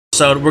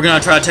episode, we're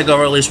gonna try to take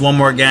over at least one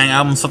more gang.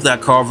 I'm gonna flip that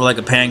car over like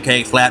a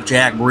pancake,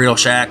 flapjack, burrito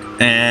shack,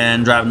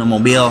 and drive the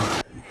mobile.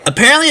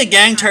 Apparently a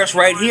gang turf's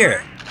right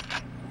here.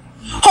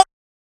 Oh,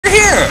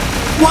 here!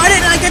 Why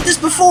didn't I get this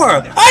before?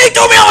 I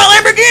threw me on my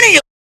Lamborghini!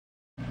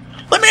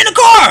 Let me in the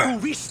car!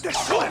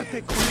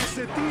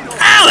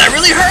 Ow, that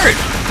really hurt!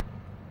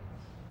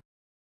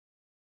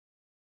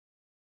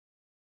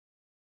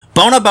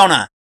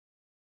 Bona.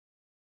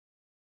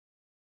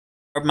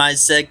 My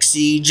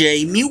sexy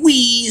J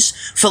Mewies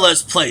for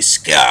Let's Play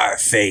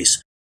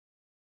Scarface.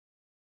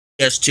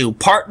 PS2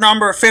 part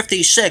number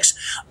 56.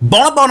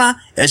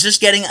 Bona is just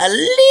getting a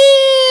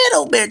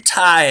little bit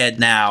tired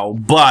now,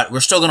 but we're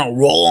still gonna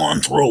roll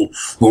on through.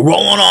 We're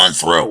rolling on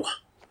through.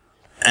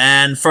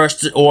 And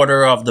first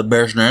order of the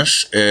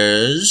business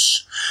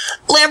is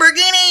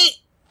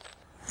Lamborghini.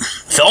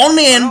 Phone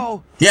me in.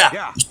 Hello?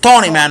 Yeah, it's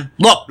Tony, man.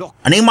 Look,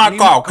 I need my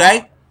car,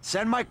 okay?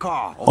 Send my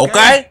car.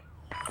 Okay?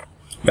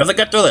 We have to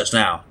get through this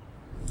now.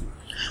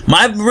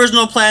 My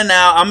original plan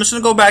now, I'm just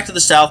gonna go back to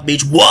the South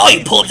Beach. Whoa,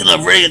 you pulled to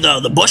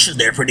the bushes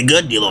there pretty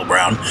good, D-Lo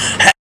Brown.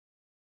 Hey,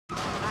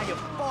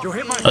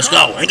 let's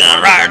go. We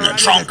gotta ride in the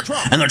trunk,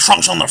 and the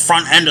trunk's on the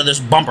front end of this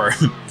bumper.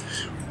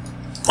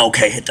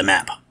 Okay, hit the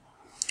map.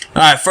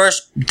 Alright,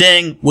 first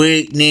thing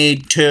we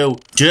need to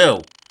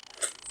do.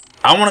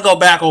 I want to go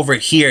back over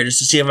here just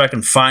to see if I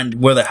can find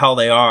where the hell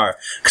they are.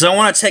 Because I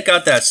want to take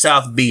out that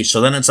South Beach.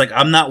 So then it's like,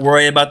 I'm not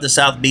worried about the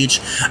South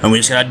Beach. And we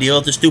just got to deal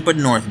with the stupid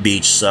North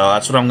Beach. So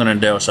that's what I'm going to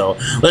do. So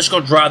let's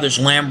go drive this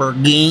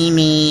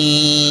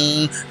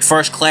Lamborghini.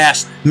 First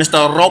class,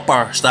 Mr.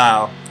 Roper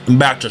style. And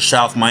back to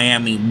South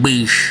Miami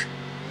Beach.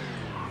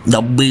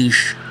 The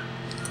beach.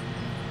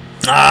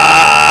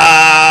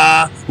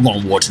 We're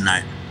going to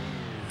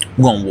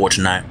war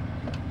tonight.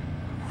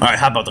 Alright,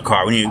 how about the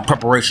car? We need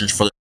preparations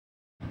for the...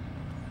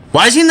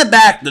 Why is he in the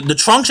back? The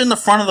trunk's in the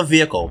front of the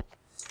vehicle.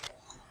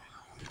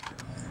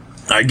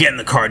 Alright, get in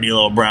the car,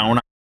 D-Lo Brown.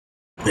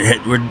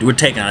 We're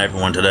taking out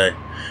everyone today.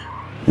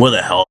 Where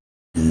the hell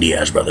are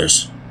Diaz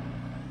brothers?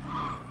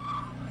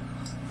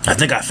 I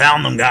think I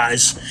found them,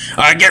 guys.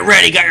 Alright, get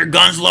ready. Got your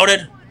guns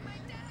loaded?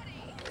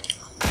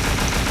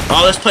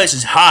 Oh, this place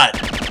is hot.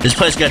 This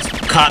place gets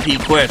copy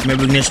quick.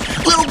 Maybe we can just...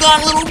 Little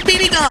gun, little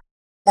BB gun.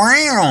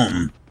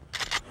 Wham!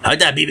 I like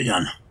that BB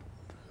gun.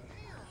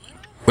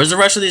 Where's the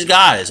rest of these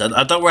guys?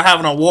 I thought we were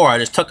having a war. I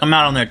just took them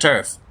out on their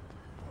turf.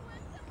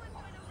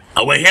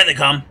 Oh, wait, here they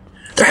come.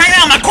 They're hanging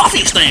out on my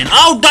coffee stand.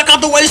 Oh, duck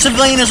out the way,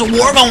 civilian. There's a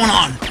war going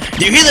on.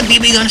 Do you hear the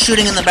BB gun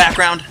shooting in the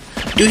background?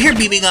 Do you hear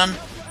BB gun?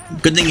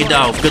 Good thing you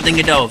dove. Good thing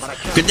you dove.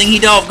 Good thing he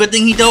dove. Good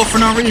thing he dove for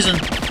no reason.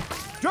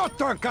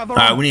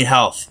 Alright, we need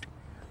health.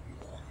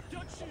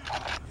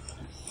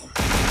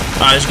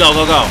 Alright, let's go,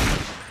 go.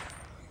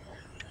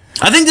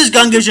 I think this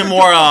gun gives you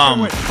more,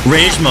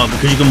 rage mode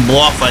because you can blow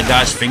off, like,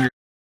 guys' fingers.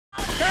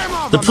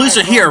 The police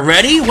are here.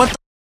 Ready? What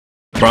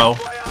the bro?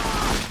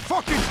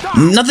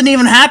 Nothing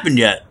even happened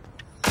yet.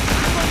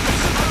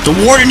 The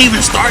war didn't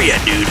even start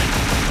yet, dude.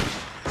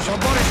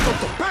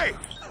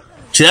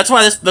 See, that's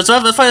why this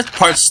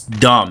part's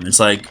dumb. It's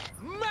like,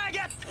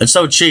 it's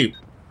so cheap.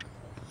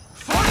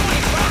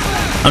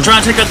 I'm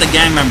trying to take out the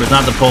gang members,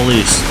 not the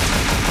police.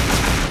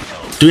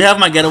 Do we have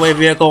my getaway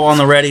vehicle on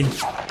the ready?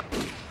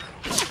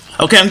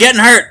 Okay, I'm getting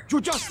hurt.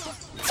 You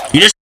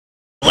just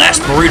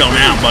last burrito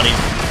now, buddy.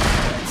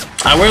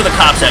 Alright, where are the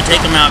cops at?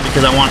 Take them out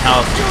because I want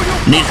health.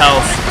 Need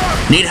health.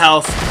 Need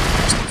health.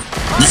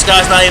 This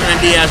guy's not even a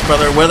Diaz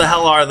brother. Where the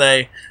hell are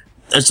they?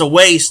 It's a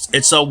waste.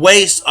 It's a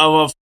waste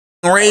of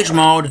a rage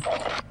mode.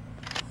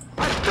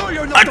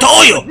 I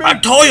told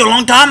you a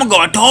long time ago.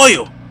 I told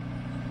you.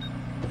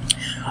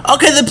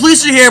 Okay, the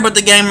police are here, but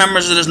the gang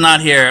members are just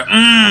not here.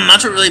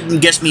 That's what really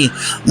gets me,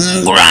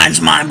 grinds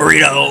my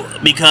burrito,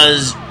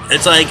 because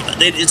it's like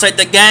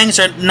the gangs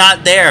are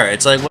not there.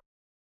 It's like,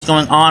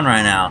 going on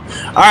right now.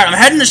 Alright, I'm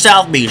heading to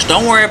South Beach.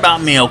 Don't worry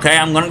about me, okay?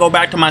 I'm gonna go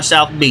back to my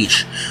South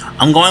Beach.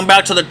 I'm going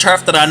back to the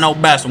turf that I know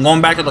best. I'm going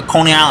back to the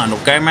Coney Island,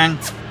 okay, man?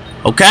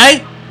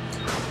 Okay?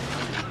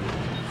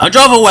 I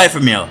drove away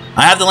from you.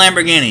 I have the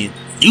Lamborghini.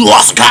 You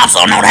lost the cops. I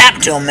don't know what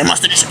happened to them. They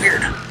must have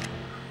disappeared.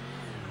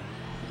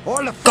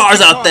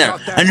 Cars out there.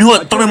 And who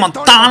at Tony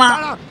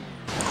Montana?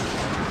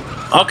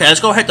 Okay, let's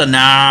go hit the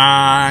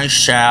nice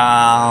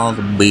South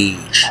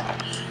Beach.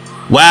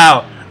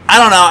 Wow. I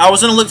don't know, I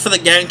was gonna look for the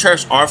gang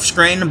turfs off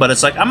screen, but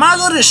it's like, I might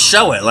as well just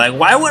show it. Like,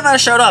 why wouldn't I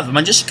show it up? I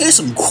mean, just in case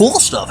some cool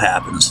stuff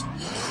happens.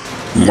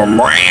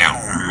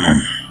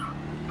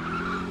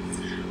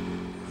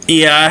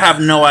 Yeah, I have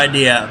no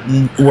idea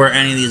where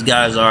any of these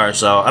guys are,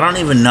 so I don't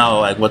even know,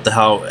 like, what the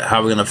hell,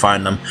 how we're gonna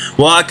find them.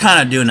 Well, I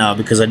kind of do know,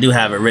 because I do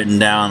have it written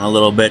down a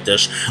little bit,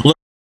 this little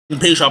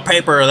piece of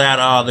paper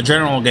that the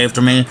general gave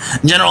to me.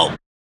 General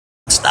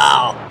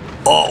style.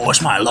 Oh,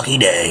 it's my lucky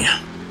day.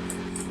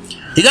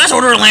 You guys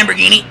order a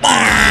Lamborghini?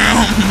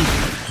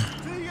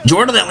 Did you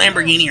order that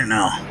Lamborghini or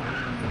no?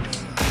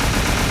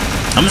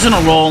 I'm just gonna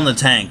roll in the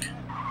tank.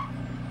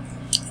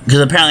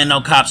 Because apparently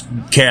no cops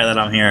care that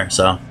I'm here,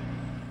 so.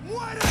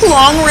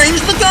 Long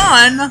range the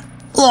gun!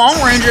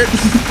 Long range it!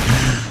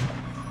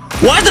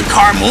 Why is the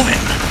car moving?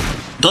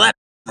 Do that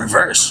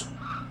reverse.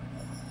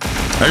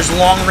 I just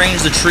long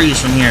range the trees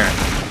from here.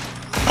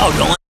 Oh,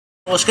 don't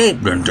let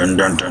escape. Dun, dun,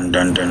 dun, dun,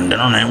 dun, dun,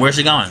 dun. Where's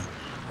he going?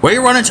 Where are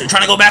you running to?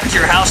 Trying to go back into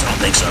your house? I don't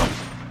think so.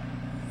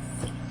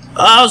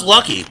 Oh, I was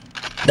lucky.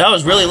 That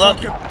was really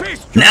lucky.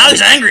 Now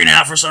he's angry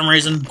now for some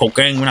reason.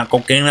 Cocaine, we're not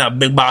cocaine, we got a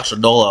big box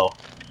of Dolo.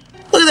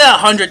 Look at that,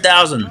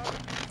 100,000.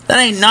 That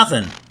ain't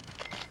nothing.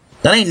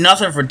 That ain't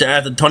nothing for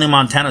Tony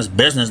Montana's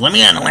business. Let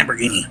me in the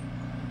Lamborghini.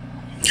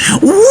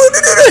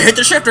 Hit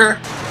the shifter.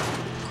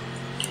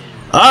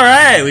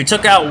 Alright, we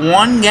took out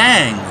one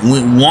gang.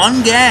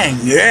 One gang.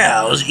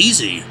 Yeah, it was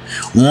easy.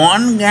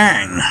 One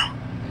gang.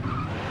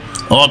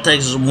 All it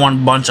takes is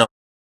one bunch of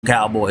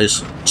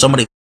cowboys.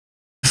 Somebody.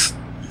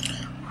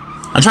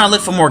 I'm trying to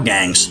look for more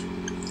gangs.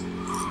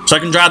 So I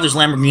can drive this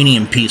Lamborghini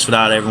in peace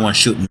without everyone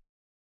shooting.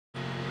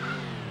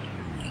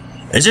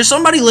 Is there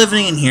somebody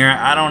living in here?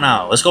 I don't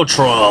know. Let's go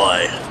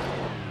Troy.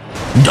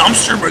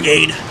 Dumpster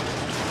Brigade.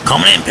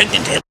 Coming in,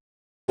 picnic table.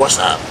 What's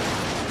up?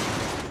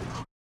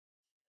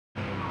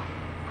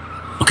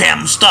 Okay,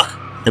 I'm stuck.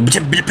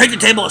 The picnic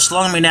table is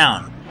slowing me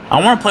down.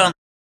 I want to play on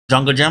the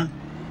jungle gym.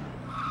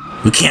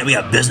 We can't. We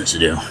have business to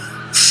do.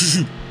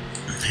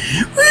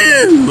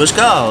 Woo, let's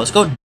go. Let's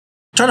go.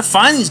 Try to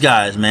find these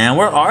guys, man.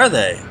 Where are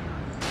they?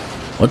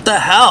 What the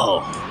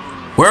hell?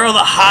 Where are the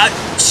hot,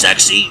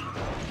 sexy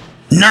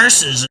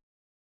nurses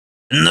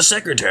and the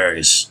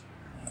secretaries?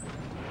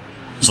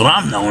 That's what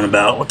I'm knowing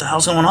about. What the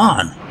hell's going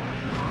on?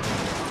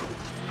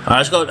 Alright,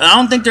 let's go. I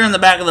don't think they're in the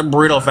back of the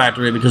burrito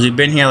factory because we've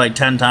been here like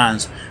 10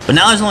 times. But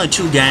now there's only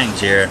 2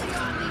 gangs here.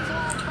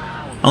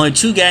 Only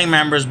 2 gang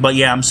members, but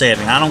yeah, I'm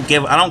saving. I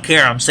don't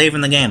care. I'm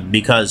saving the game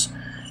because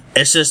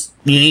it's just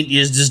you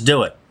just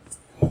do it.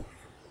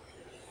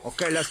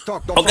 Okay, let's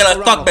talk. Okay, let's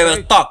talk, baby.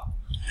 Let's talk.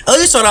 At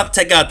least I don't have to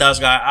take out those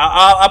guys.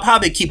 I'll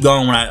probably keep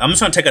going when I'm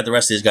just gonna take out the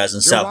rest of these guys in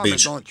South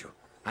Beach. Don't you?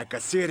 I can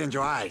see it in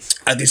your eyes.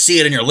 I can see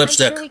it in your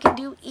lipstick. I'm sure we can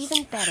do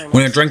even better.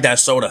 We're gonna drink that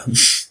soda.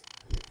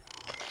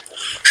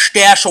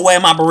 Stash away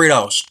my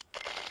burritos.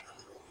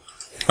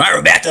 Alright,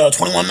 we're back to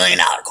 $21 million.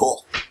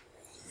 Cool.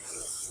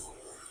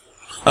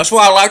 That's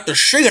why I like to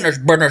see in this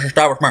business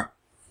establishment.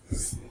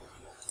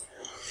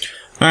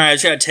 Alright, I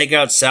just gotta take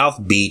out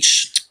South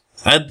Beach.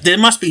 There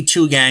must be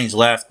 2 gangs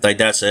left. Like,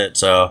 that's it,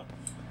 so.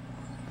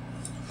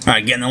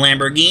 Alright, get in the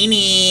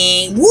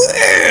Lamborghini.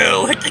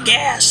 Woo! Hit the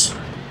gas.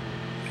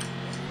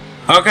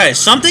 Okay,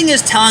 something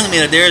is telling me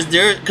that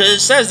because it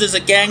says there's a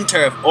gang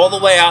turf all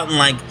the way out in,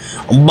 like,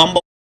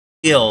 Bumble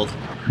Field.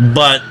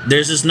 But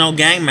there's just no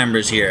gang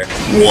members here.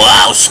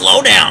 Whoa,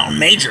 slow down,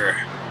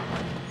 Major.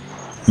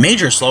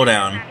 Major, slow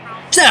down.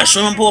 Is that a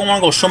swimming pool? I want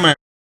to go swimming.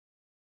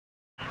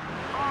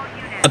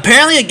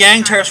 Apparently a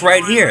gang turf's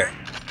right here.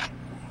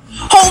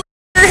 Holy,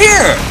 you're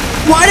here!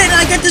 Why didn't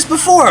I get this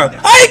before?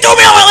 I told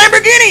me on my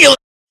Lamborghini, you.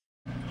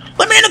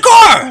 Let me in the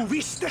car!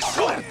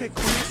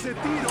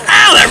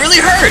 Ow, that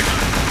really hurt!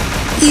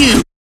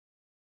 You.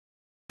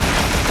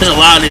 There's a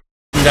lot of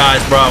these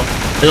guys, bro.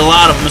 There's a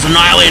lot of them. It's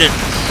annihilated.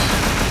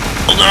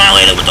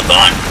 Annihilated with a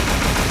gun.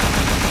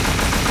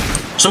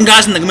 Some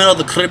guys in the middle of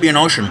the Caribbean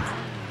Ocean.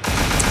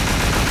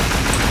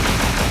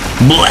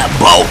 Black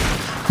boat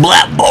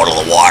of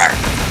the water.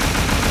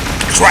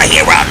 It's right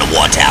here, right in the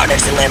water tower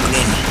next to the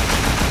Lamborghini.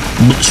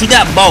 Shoot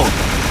that boat.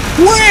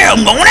 Well,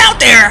 I'm going out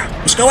there.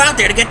 Let's go out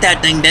there to get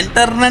that thing.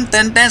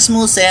 Then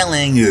smooth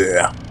sailing.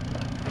 Yeah.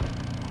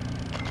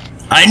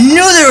 I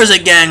knew there was a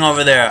gang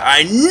over there.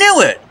 I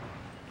knew it.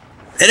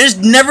 It has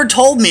never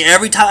told me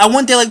every time. I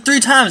went there like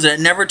 3 times and it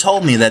never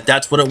told me that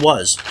that's what it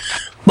was.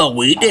 But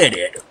we did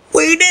it.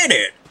 We did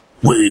it.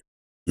 We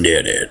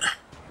did it.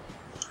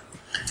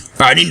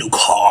 I need a new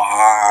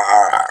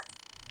car.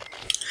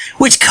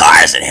 Which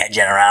car is it, Head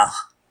General?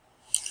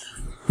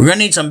 We're gonna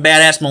need some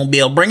badass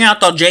mobile. Bring out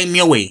the J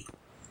Mewey.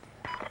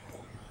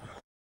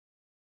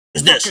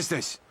 What's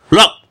this?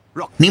 Look.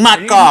 Need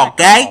my car,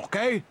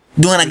 okay?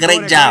 Doing a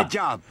great job.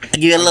 I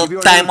give you a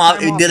little time off.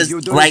 You did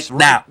it right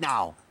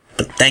now.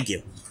 Thank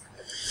you.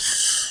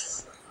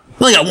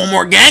 We got one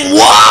more gang.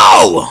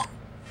 Whoa!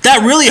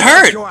 That really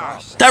hurt.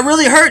 That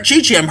really hurt,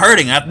 Chi-Chi. I'm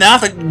hurting. I now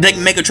have to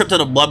make a trip to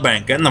the blood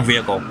bank. Get in the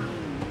vehicle.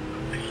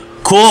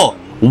 Cool.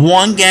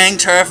 1 gang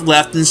turf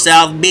left in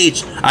South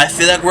Beach. I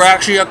feel like we're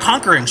actually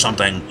conquering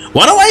something.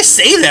 Why do I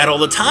say that all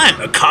the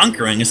time?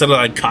 Conquering instead of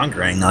like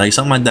conquering, like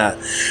something like that.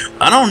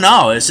 I don't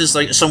know. It's just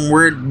like some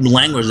weird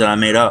language that I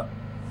made up.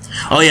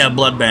 Oh yeah,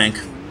 blood bank.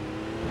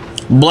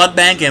 Blood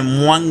bank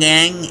and 1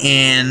 gang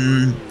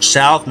in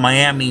South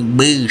Miami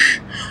Beach.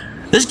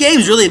 This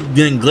game's really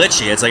been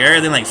glitchy. It's like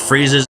everything like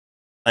freezes.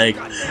 Like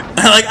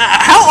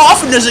how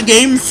often does a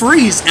game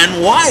freeze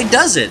and why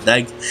does it?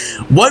 Like,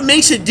 what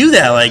makes it do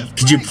that? Like,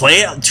 could you play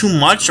it too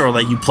much or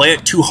like you play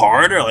it too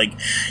hard or like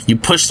you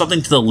push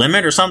something to the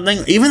limit or something?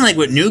 Even like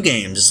with new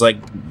games, it's like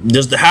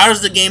how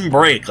does the game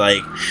break?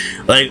 Like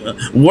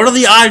what are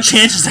the odd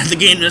chances that the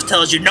game just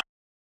tells you no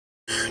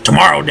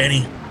tomorrow,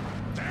 Denny?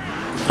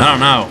 I don't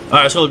know.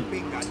 Alright, so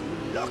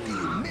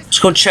let's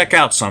go check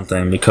out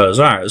something because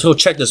alright, let's go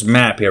check this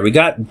map here. We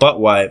got butt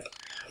wipe.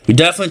 We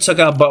definitely took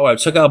out butt wipe.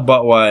 Took out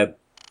butt wipe.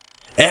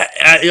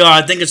 You know,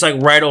 I think it's like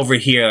right over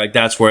here. Like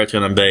that's where it's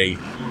gonna be.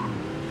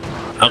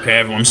 Okay,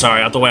 everyone, I'm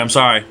sorry. Out the way, I'm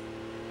sorry.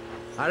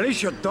 At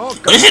least your dog.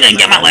 At least I didn't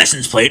get my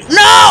license plate.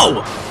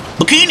 No!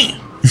 Bikini!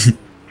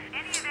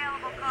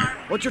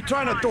 What you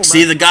trying to do, man?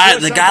 See, the guy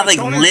like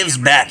lives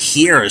back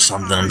here or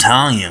something, I'm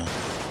telling you.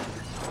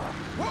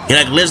 He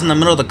like lives in the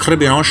middle of the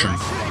Caribbean Ocean.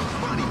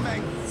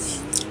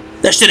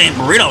 That shit ain't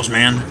burritos,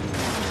 man.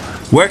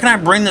 Where can I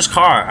bring this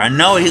car? I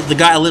know the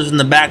guy lives in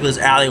the back of this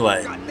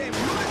alleyway.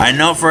 I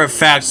know for a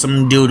fact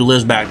some dude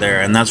lives back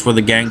there, and that's where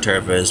the gang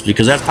turf is,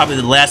 because that's probably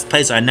the last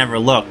place I never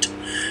looked.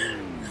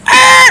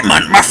 Hey,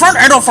 my friend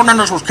Edo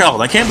Fernandez was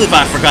killed. I can't believe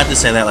I forgot to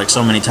say that like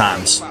so many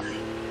times.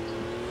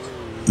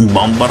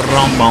 Bum ba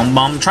dum bum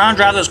bum. I'm trying to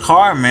drive this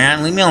car,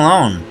 man. Leave me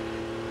alone.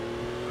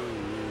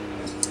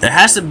 There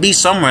has to be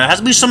somewhere. There has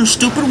to be some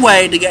stupid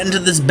way to get into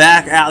this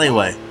back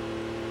alleyway.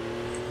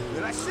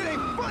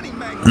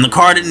 And the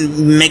car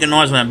didn't make a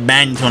noise when it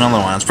banged into another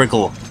one. It's pretty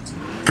cool.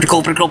 Pretty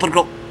cool, pretty cool, pretty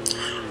cool.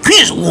 He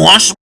just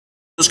launched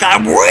this guy.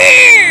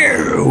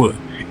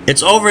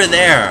 It's over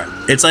there.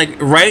 It's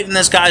like right in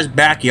this guy's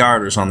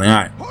backyard or something.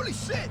 Alright.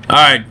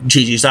 Alright,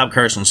 Gigi, stop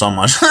cursing so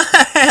much.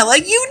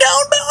 Like you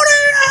don't, boner!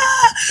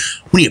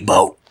 We need a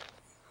boat.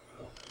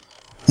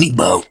 Need a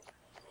boat.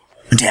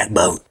 Attack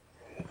boat.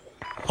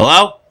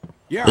 Hello?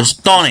 Yeah, this is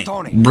Tony.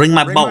 Bring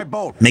my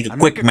boat. Make it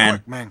quick,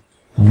 man.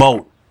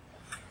 Boat.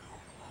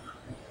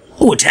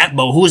 Ooh, attack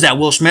boat. Who is that,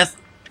 Will Smith?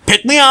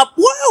 Pick me up.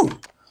 Woo!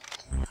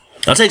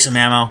 I'll take some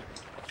ammo.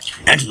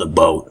 Enter the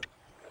boat.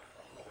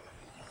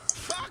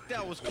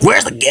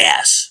 Where's the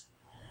gas?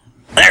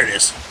 There it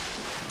is.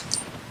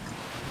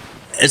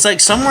 It's like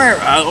somewhere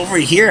over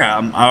here.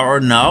 Or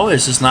no,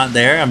 it's just not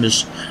there. I'm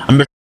just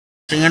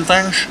seeing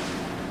things.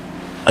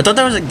 I thought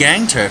there was a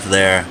gang turf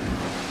there.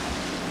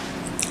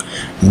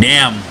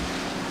 Damn.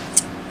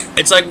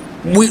 It's like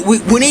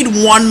we need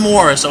one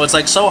more, so it's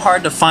like so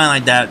hard to find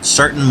like that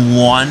certain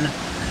one,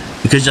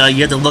 because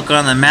you have to look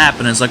on the map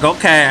and it's like,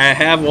 okay, I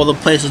have all the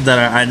places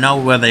that I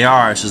know where they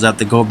are, so I have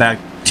to go back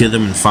to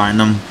them and find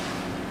them.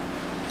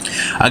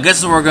 I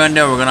guess what we're gonna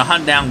do, we're gonna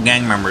hunt down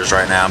gang members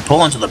right now and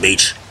pull into the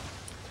beach.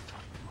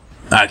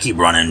 I keep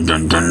running.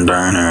 Dun, dun,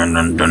 dun, dun,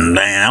 dun, dun, dun.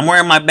 I'm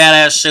wearing my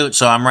badass suit,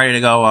 so I'm ready to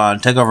go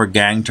take over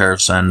gang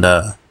turfs and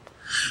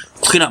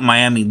clean up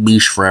Miami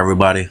Beach for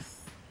everybody.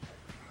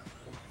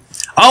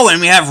 Oh,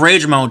 and we have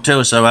rage mode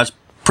too, so that's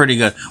pretty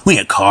good. We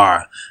need a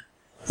car.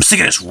 I'm sick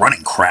of this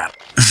running crap.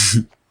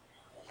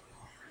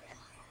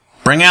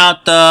 Bring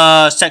out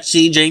the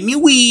sexy Jamie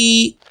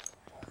Wee.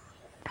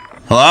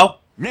 Hello?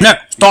 Nick,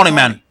 Tony,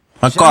 man.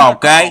 A car,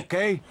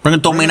 okay? Bring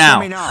it to me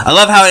now. I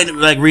love how it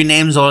like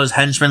renames all his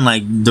henchmen,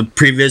 like the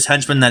previous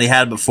henchmen that he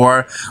had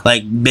before,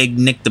 like Big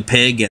Nick the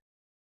Pig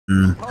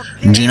and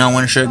Gino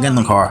and shit. Get in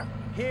the car.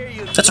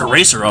 That's a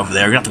racer over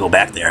there. We have to go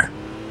back there.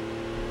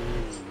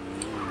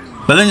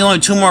 But then there's only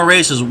two more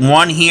races.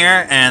 One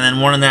here and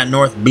then one in that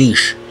North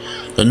Beach.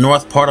 The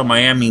north part of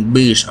Miami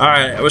Beach.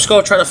 Alright, let's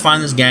go try to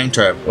find this gang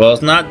turf. Well,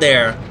 it's not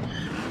there.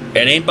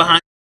 It ain't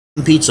behind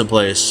the pizza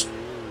place.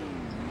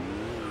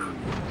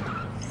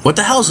 What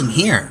the hell's in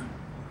here?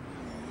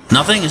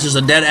 Nothing? It's just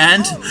a dead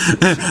end?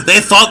 They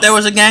thought there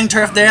was a gang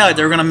turf there, like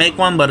they were gonna make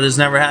one, but it has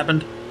never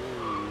happened.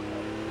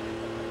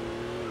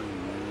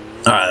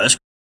 Alright, let's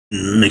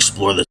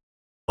explore this.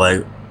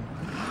 Like,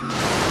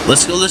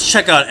 let's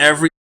check out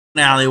every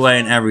alleyway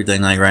and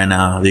everything, like, right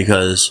now,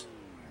 because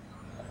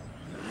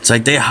it's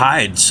like they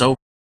hide so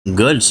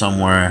good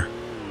somewhere.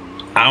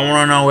 I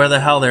wanna know where the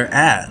hell they're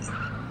at.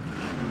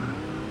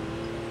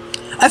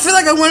 I feel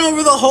like I went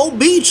over the whole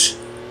beach.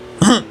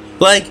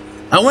 Like,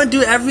 I went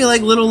to every,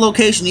 like, little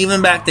location,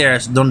 even back there.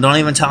 So don't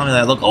even tell me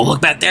that. Look, oh, look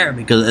back there,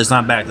 because it's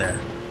not back there.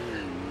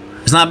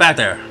 It's not back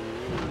there.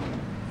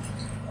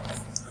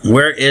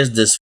 Where is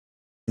this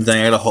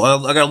thing? I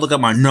gotta look at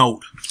my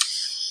note.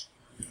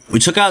 We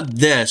took out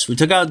this. We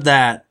took out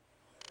that.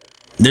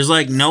 There's,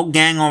 like, no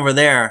gang over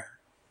there.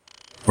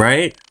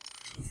 Right?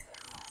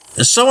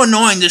 It's so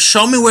annoying. Just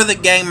show me where the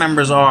gang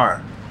members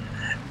are.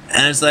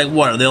 And it's like,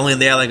 what, are they only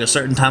there like a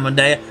certain time of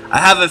day? I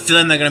have a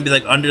feeling they're gonna be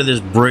like under this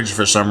bridge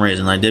for some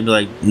reason. Like, they'd be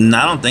like, no,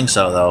 I don't think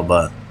so though,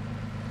 but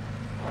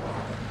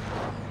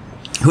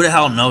who the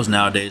hell knows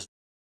nowadays?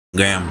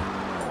 Damn.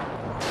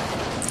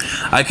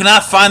 I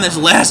cannot find this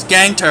last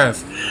gang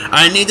turf.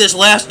 I need this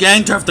last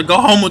gang turf to go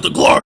home with the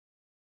glory.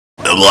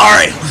 The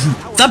glory!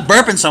 Stop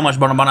burping so much,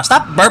 Bonabona.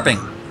 Stop burping.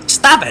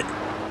 Stop it.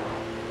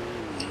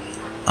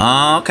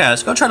 Okay,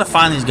 let's go try to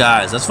find these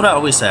guys. That's what I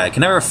always say. I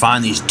can never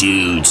find these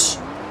dudes.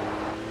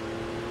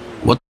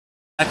 What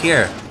the heck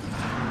here?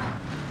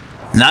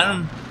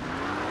 Nothing?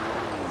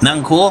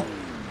 Nothing cool?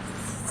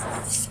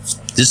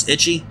 Just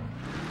itchy?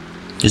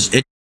 Just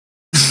itchy?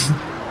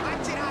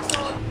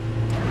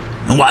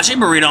 Watch it,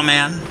 Burrito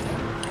Man.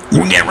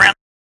 We'll get ran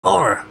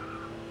over.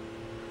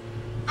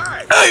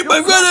 Hey,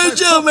 my brother,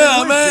 chill,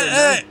 man.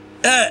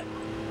 Hey.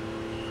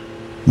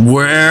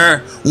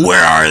 Where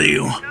are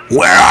you?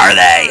 Where are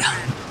they?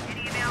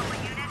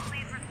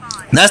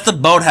 That's the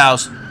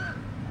boathouse.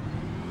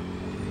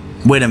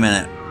 Wait a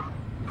minute.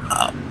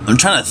 I'm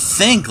trying to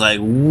think, like,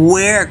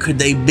 where could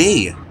they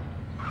be?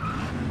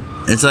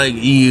 It's like,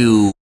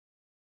 you...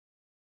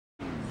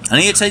 I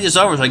need to take this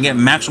over so I can get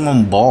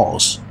maximum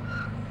balls.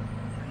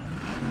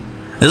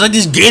 There's like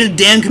these gated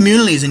damn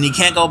communities and you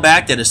can't go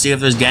back there to see if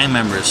there's gang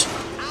members.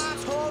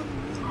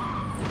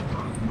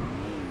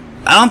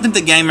 I don't think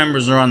the gang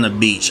members are on the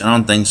beach. I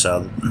don't think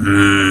so.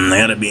 They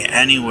gotta be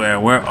anywhere.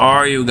 Where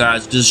are you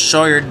guys? Just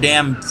show your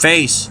damn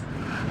face.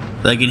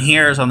 So I can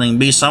hear or something.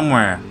 Be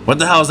somewhere. What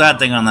the hell is that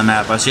thing on the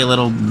map? I see a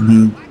little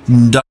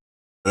duck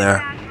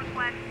there.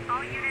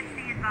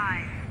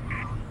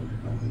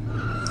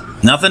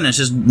 Nothing? It's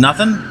just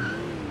nothing?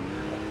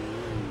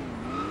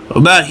 What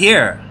about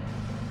here?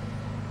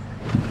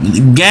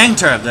 Gang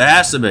turf, there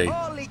has to be.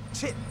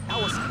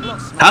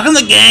 How come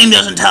the game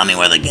doesn't tell me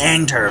where the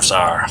gang turfs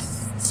are?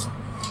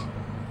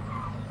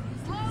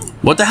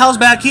 What the hell's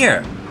back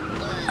here?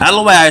 Out of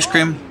the way, ice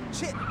cream.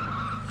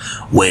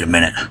 Wait a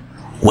minute.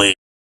 Wait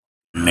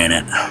a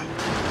minute.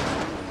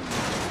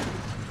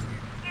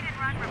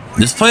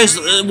 This place...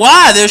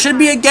 Why? There should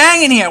be a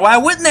gang in here. Why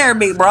wouldn't there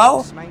be,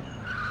 bro?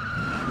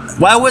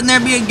 Why wouldn't there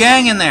be a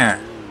gang in there?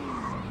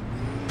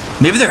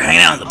 Maybe they're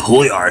hanging out in the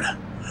pool yard.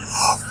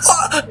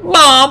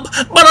 Bump!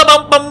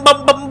 Bum bum bum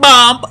bum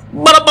bump!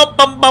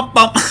 Bum bum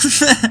bum.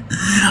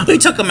 We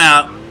took them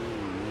out.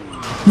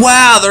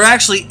 Wow, they're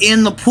actually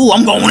in the pool.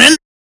 I'm going in.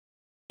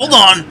 Hold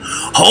on.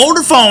 Hold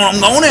the phone. I'm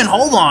going in.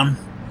 Hold on.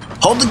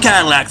 Hold the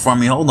Cadillac for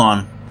me. Hold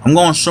on. I'm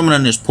going swimming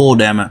in this pool,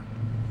 damn it.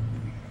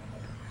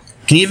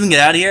 Can you even get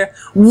out of here?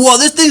 Whoa,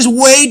 this thing's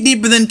way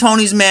deeper than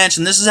Tony's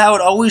mansion. This is how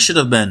it always should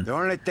have been. The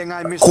only thing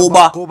I miss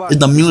Cuba is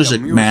the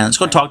music, man. Let's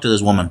go talk to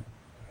this woman.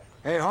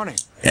 Hey, honey.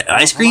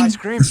 Ice cream? Ice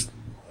cream?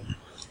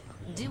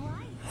 Do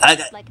I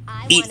got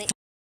eat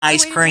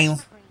ice cream.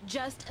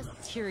 Just a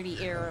security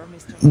error,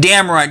 Mr.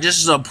 Damn right, this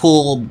is a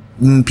pool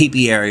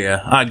pee-pee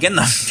area. Get in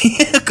the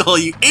vehicle,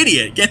 you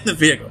idiot. Get in the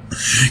vehicle.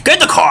 Get in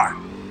the car.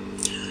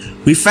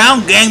 We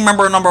found gang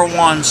member number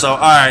 1, so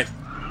alright.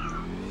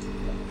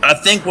 I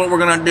think what we're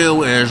gonna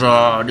do is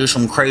do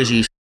some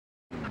crazy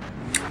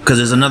because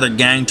there's another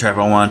gang turf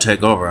I want to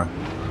take over.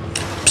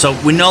 So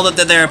we know that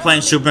they're there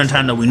playing Super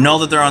Nintendo. We know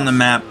that they're on the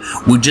map.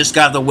 We just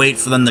got to wait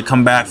for them to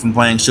come back from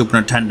playing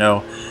Super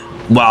Nintendo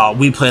while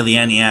we play the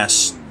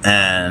NES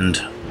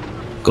and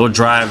go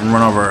drive and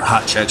run over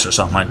hot chicks or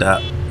something like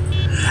that.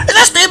 Is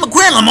that Steve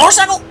McQueen on a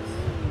motorcycle?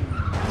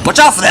 Watch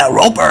out for that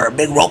roper,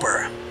 big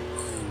roper.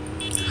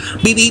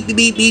 Beep, beep, beep,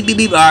 beep, beep, beep,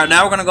 beep. Alright,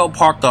 now we're gonna go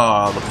park the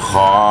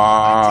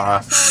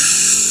car.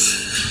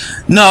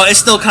 No, it's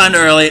still kind of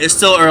early. It's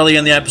still early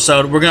in the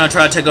episode. We're gonna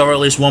try to take over at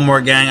least one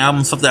more gang. I'm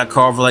gonna flip that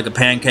car over like a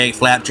pancake,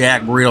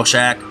 flapjack, burrito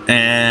shack,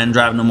 and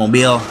drive the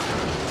mobile.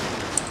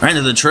 Right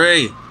into the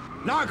tree.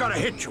 Now I gotta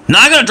hit you. Now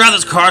I gotta drive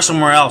this car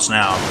somewhere else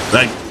now.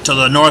 Like, to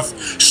the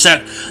north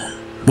sec...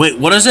 Wait,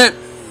 what is it?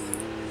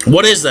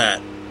 What is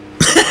that?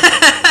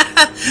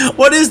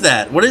 What is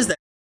that? What is that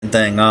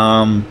thing?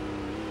 I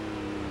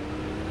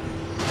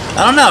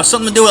don't know.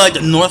 Something to do with like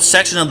the north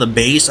section of the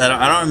base. I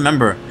don't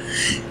remember.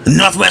 The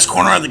northwest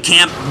corner of the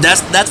camp.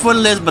 That's what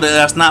it is, but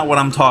that's not what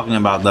I'm talking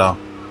about though.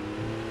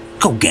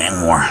 Go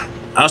gang war.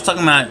 I was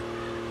talking about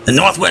the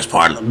northwest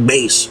part of the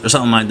base or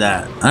something like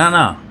that. I don't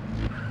know.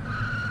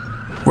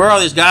 Where are all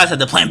these guys? Are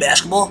they playing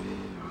basketball?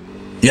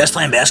 You guys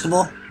playing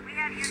basketball?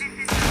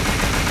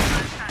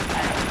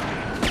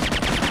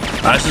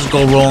 Alright, let's just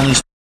go rolling these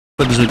as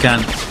quick as we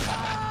can.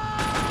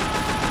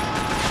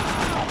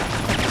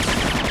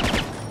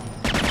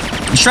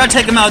 Let's try to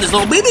take him out with this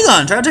little BB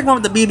gun. Try to take him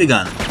out with the BB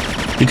gun.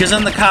 Because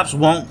then the cops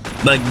won't,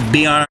 like,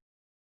 be on...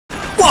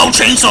 Whoa,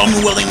 chainsaw me,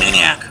 wielding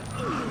maniac!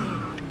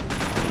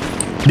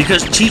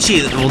 Because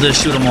Chi-Chi will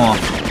just shoot them all.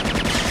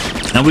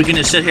 And we can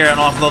just sit here and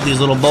offload these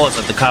little bullets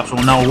that the cops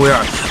won't know where we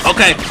are.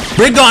 Okay,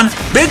 big gun!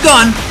 Big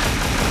gun!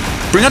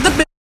 Bring out the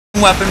big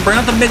weapon. Bring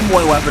out the big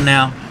boy weapon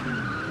now.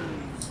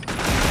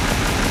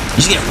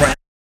 Just get right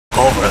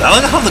over. I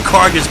like how the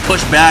car gets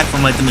pushed back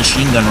from, like, the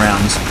machine gun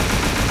rounds.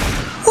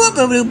 Get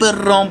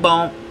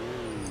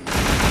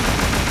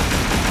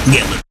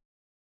lit.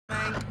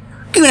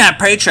 Give me that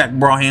paycheck,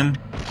 Brahim.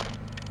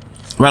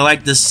 What I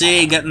like to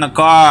see, get in the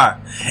car.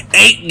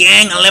 8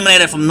 gang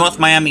eliminated from North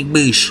Miami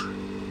Beach.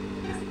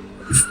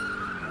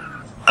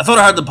 I thought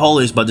I heard the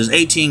police, but there's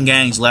 18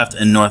 gangs left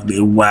in North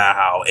Beach.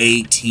 Wow,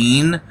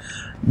 18?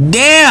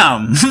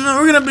 Damn!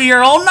 We're gonna be here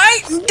all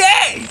night and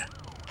day!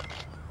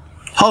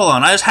 Hold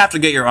on, I just have to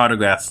get your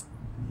autograph.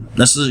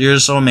 You're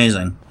so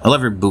amazing. I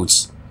love your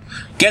boots.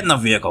 Get in the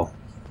vehicle.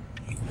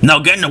 No,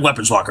 get in the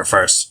weapons locker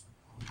first.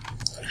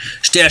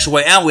 Stash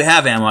away, and we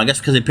have ammo. I guess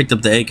because they picked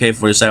up the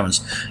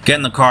AK-47s. Get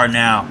in the car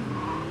now.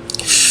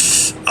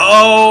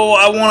 Oh,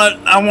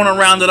 I wanna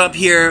round it up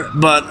here,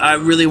 but I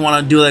really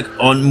want to do like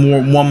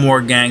one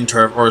more gang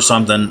turf or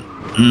something.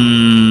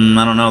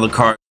 I don't know. The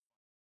car.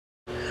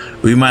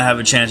 We might have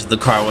a chance if the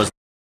car was,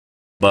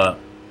 but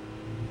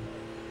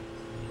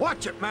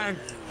Watch it, man.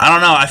 I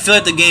don't know. I feel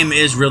like the game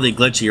is really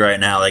glitchy right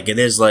now. Like it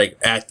is like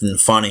acting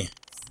funny.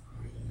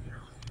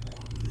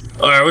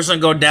 Alright, we're just gonna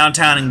go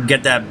downtown and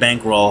get that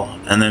bankroll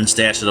and then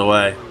stash it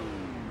away.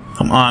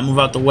 Come on, move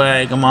out the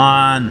way, come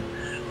on.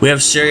 We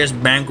have serious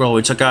bankroll.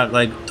 We took out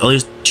like at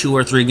least 2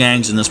 or 3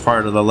 gangs in this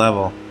part of the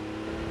level.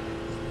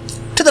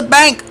 To the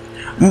bank!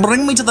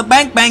 Bring me to the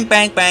bank, bank,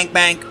 bank, bank,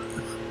 bank.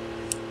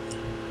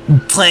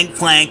 Plank,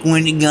 plank,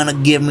 when you gonna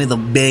give me the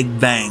big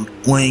bank?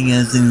 When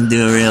you gonna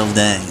do real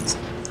things?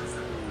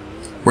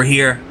 We're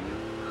here.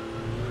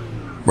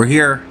 We're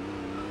here.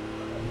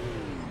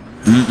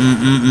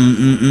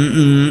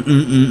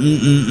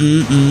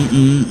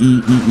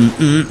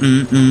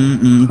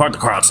 Park the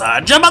car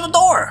outside. Jump out the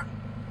door.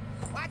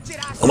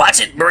 Watch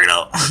it,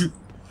 burrito.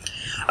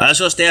 Let's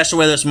go stash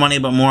away this money,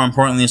 but more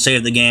importantly,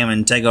 save the game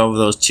and take over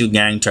those 2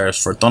 gang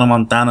terrorists for Tony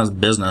Montana's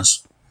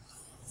business.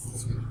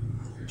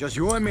 Just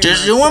you and me.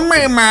 Just you and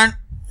me, man.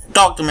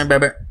 Talk to me,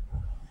 baby.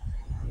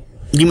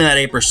 Give me that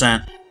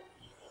 8%.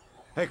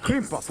 Hey,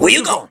 cream puff. Where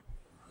you go?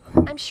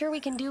 I'm sure we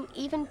can do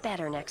even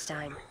better next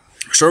time.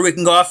 Sure, we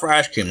can go out for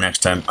ice cream next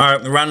time.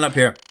 Alright, we're rounding up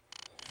here.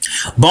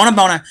 Bona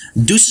bona.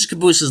 Deuces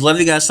cabooses. Love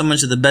you guys so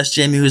much. You're the best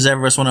Jamie who's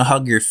ever. I just want to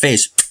hug your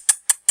face.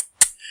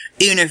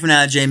 Even if you're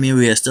not Jamie,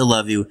 we still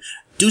love you.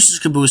 Deuces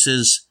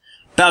cabooses.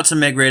 About to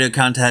make radio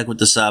contact with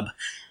the sub.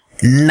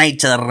 Night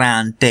to the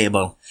round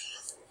table.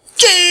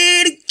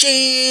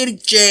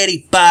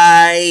 Jetty,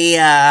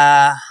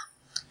 bye.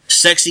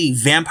 Sexy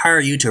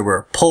vampire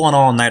YouTuber. Pull an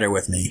all-nighter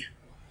with me.